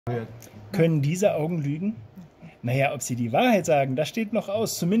Können diese Augen lügen? Naja, ob sie die Wahrheit sagen, das steht noch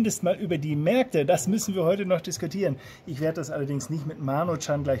aus. Zumindest mal über die Märkte. Das müssen wir heute noch diskutieren. Ich werde das allerdings nicht mit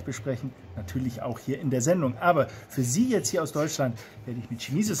Mano-chan gleich besprechen. Natürlich auch hier in der Sendung. Aber für Sie jetzt hier aus Deutschland werde ich mit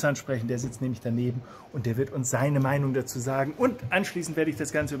Shimizu-san sprechen. Der sitzt nämlich daneben und der wird uns seine Meinung dazu sagen. Und anschließend werde ich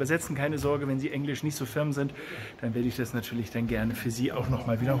das Ganze übersetzen. Keine Sorge, wenn Sie Englisch nicht so firm sind, dann werde ich das natürlich dann gerne für Sie auch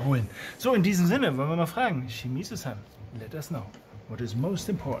nochmal wiederholen. So, in diesem Sinne wollen wir mal fragen. Shimizu-san, let us know. What is most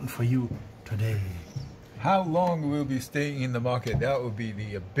important for you today? How long will be staying in the market? That would be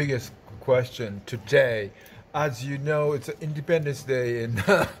the biggest question today. As you know, it's Independence Day in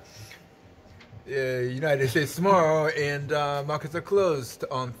United States tomorrow, and markets are closed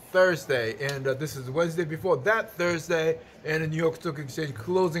on Thursday. And this is Wednesday before that Thursday, and the New York Stock Exchange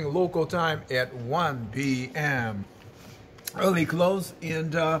closing local time at 1 p.m. Early close,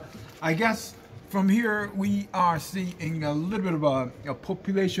 and I guess from here, we are seeing a little bit of a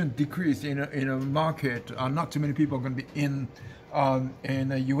population decrease in a market. Not too many people are going to be in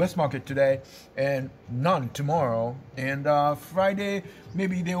the U.S. market today, and none tomorrow. And Friday,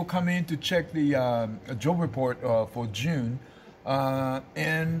 maybe they will come in to check the job report for June,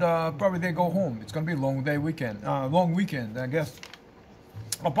 and probably they go home. It's going to be a long weekend, I guess.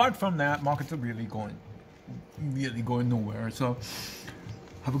 Apart from that, markets are really going nowhere. So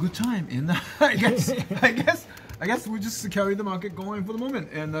have a good time, and I guess we just carry the market going for the moment.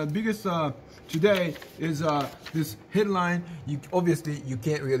 And the biggest today is this headline. Obviously you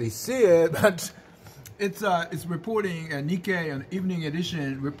can't really see it, but it's reporting Nikkei, an evening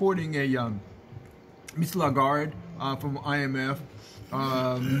edition, reporting a Miss Lagarde from IMF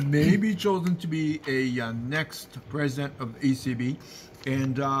maybe chosen to be a next president of the ECB.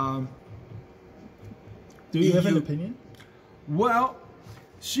 And do you have an opinion? Well,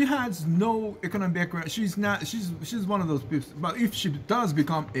 she has no economic background. She's one of those people. But if she does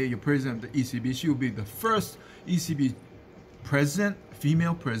become a president of the ECB, she will be the first ECB president,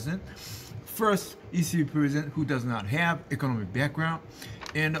 female president, first ECB president who does not have economic background,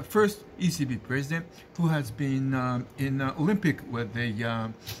 and first ECB president who has been in Olympic with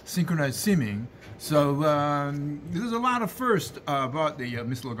the synchronized swimming. So there's a lot of first about the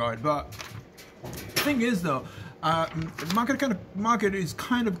Miss Lagarde. But the thing is, though, market is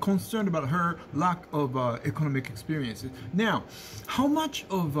kind of concerned about her lack of economic experience. Now, how much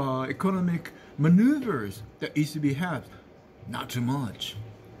of economic maneuvers the ECB has? Not too much.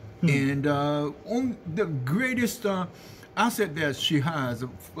 And on the greatest asset that she has,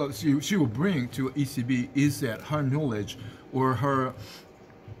 she will bring to ECB is that her knowledge or her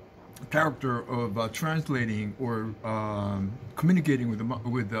character of translating or communicating with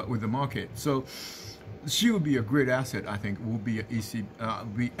the market. So she would be a great asset, I think. Will be at the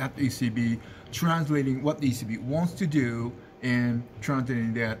ECB, translating what the ECB wants to do and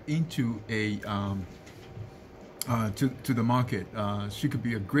translating that into a to the market. She could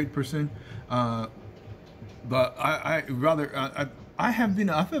be a great person, but I have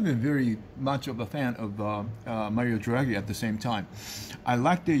been very much of a fan of Mario Draghi. At the same time, I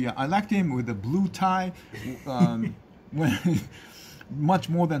liked him with the blue tie. When much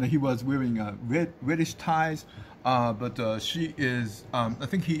more than he was wearing reddish ties, but she is, I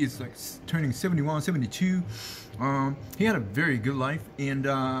think he is like turning 71, 72. He had a very good life, and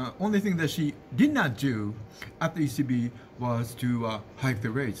only thing that she did not do at the ECB was to hike the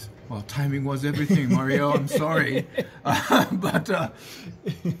rates. Well, timing was everything, Mario. I'm sorry, but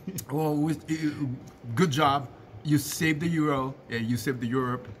well, good job. You saved the euro, you saved the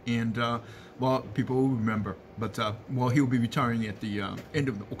Europe, and well, people will remember. But well, he'll be retiring at the end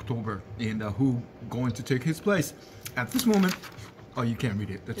of October, and who going to take his place at this moment? Oh, you can't read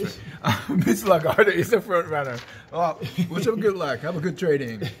it. That's right. Miss Lagarde is the front runner. Oh, wish him good luck. Have a good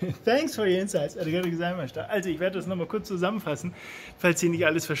trading. Thanks for your insights. Also, ich werde das nochmal kurz zusammenfassen, falls Sie nicht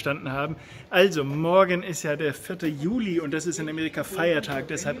alles verstanden haben. Also, morgen ist ja der 4. Juli und das ist in Amerika Feiertag.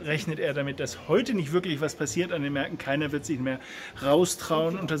 Deshalb rechnet er damit, dass heute nicht wirklich was passiert an den Märkten. Keiner wird sich mehr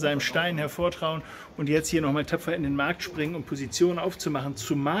raustrauen, unter seinem Stein hervortrauen und jetzt hier nochmal tapfer in den Markt springen, um Positionen aufzumachen.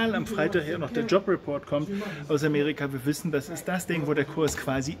 Zumal am Freitag ja noch der Jobreport kommt aus Amerika. Wir wissen, das ist das Ding, wo der Kurs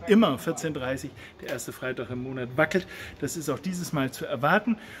quasi immer 14:30, der erste Freitag im Monat, wackelt. Das ist auch dieses Mal zu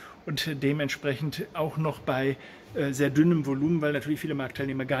erwarten und dementsprechend auch noch bei sehr dünnem Volumen, weil natürlich viele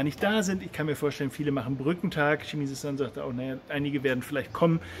Marktteilnehmer gar nicht da sind. Ich kann mir vorstellen, viele machen Brückentag. Shimizu-san sagte auch, naja, einige werden vielleicht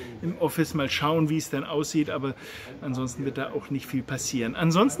kommen im Office, mal schauen, wie es dann aussieht, aber ansonsten wird da auch nicht viel passieren.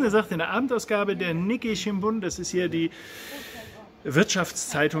 Ansonsten, er sagt in der Abendausgabe der Nikkei Shimbun, das ist hier die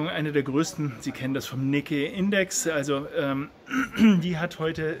Wirtschaftszeitung, eine der größten, Sie kennen das vom Nikkei-Index, also die hat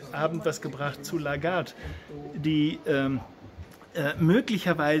heute Abend was gebracht zu Lagarde, die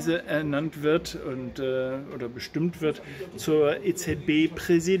möglicherweise ernannt wird und, oder bestimmt wird zur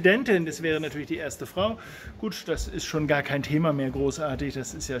EZB-Präsidentin. Das wäre natürlich die erste Frau. Gut, das ist schon gar kein Thema mehr großartig.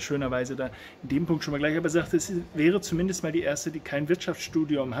 Das ist ja schönerweise da in dem Punkt schon mal gleich. Aber sagt, es wäre zumindest mal die erste, die kein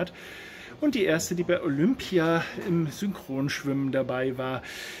Wirtschaftsstudium hat. Und die erste, die bei Olympia im Synchronschwimmen dabei war.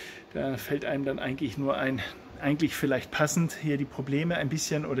 Da fällt einem dann eigentlich nur ein, eigentlich vielleicht passend, hier die Probleme ein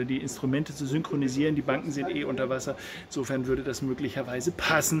bisschen oder die Instrumente zu synchronisieren. Die Banken sind eh unter Wasser. Insofern würde das möglicherweise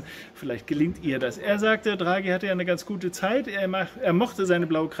passen. Vielleicht gelingt ihr das. Er sagte, Draghi hatte ja eine ganz gute Zeit. Er mochte seine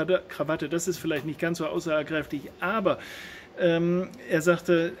blaue Krawatte. Das ist vielleicht nicht ganz so aussagekräftig, aber er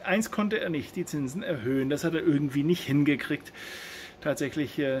sagte, eins konnte er nicht, die Zinsen erhöhen. Das hat er irgendwie nicht hingekriegt.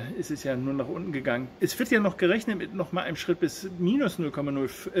 Tatsächlich ist es ja nur nach unten gegangen. Es wird ja noch gerechnet mit noch mal einem Schritt bis minus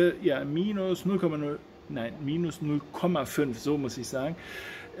 0,0, minus 0,0. Nein, minus 0,5, so muss ich sagen.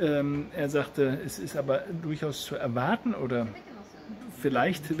 Er sagte, es ist aber durchaus zu erwarten oder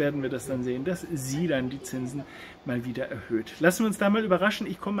vielleicht werden wir das dann sehen, dass sie dann die Zinsen mal wieder erhöht. Lassen wir uns da mal überraschen.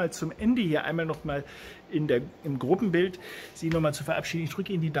 Ich komme mal zum Ende hier einmal noch mal im Gruppenbild Sie noch mal zu verabschieden. Ich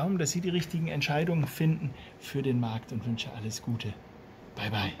drücke Ihnen die Daumen, dass Sie die richtigen Entscheidungen finden für den Markt und wünsche alles Gute. Bye,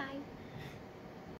 bye.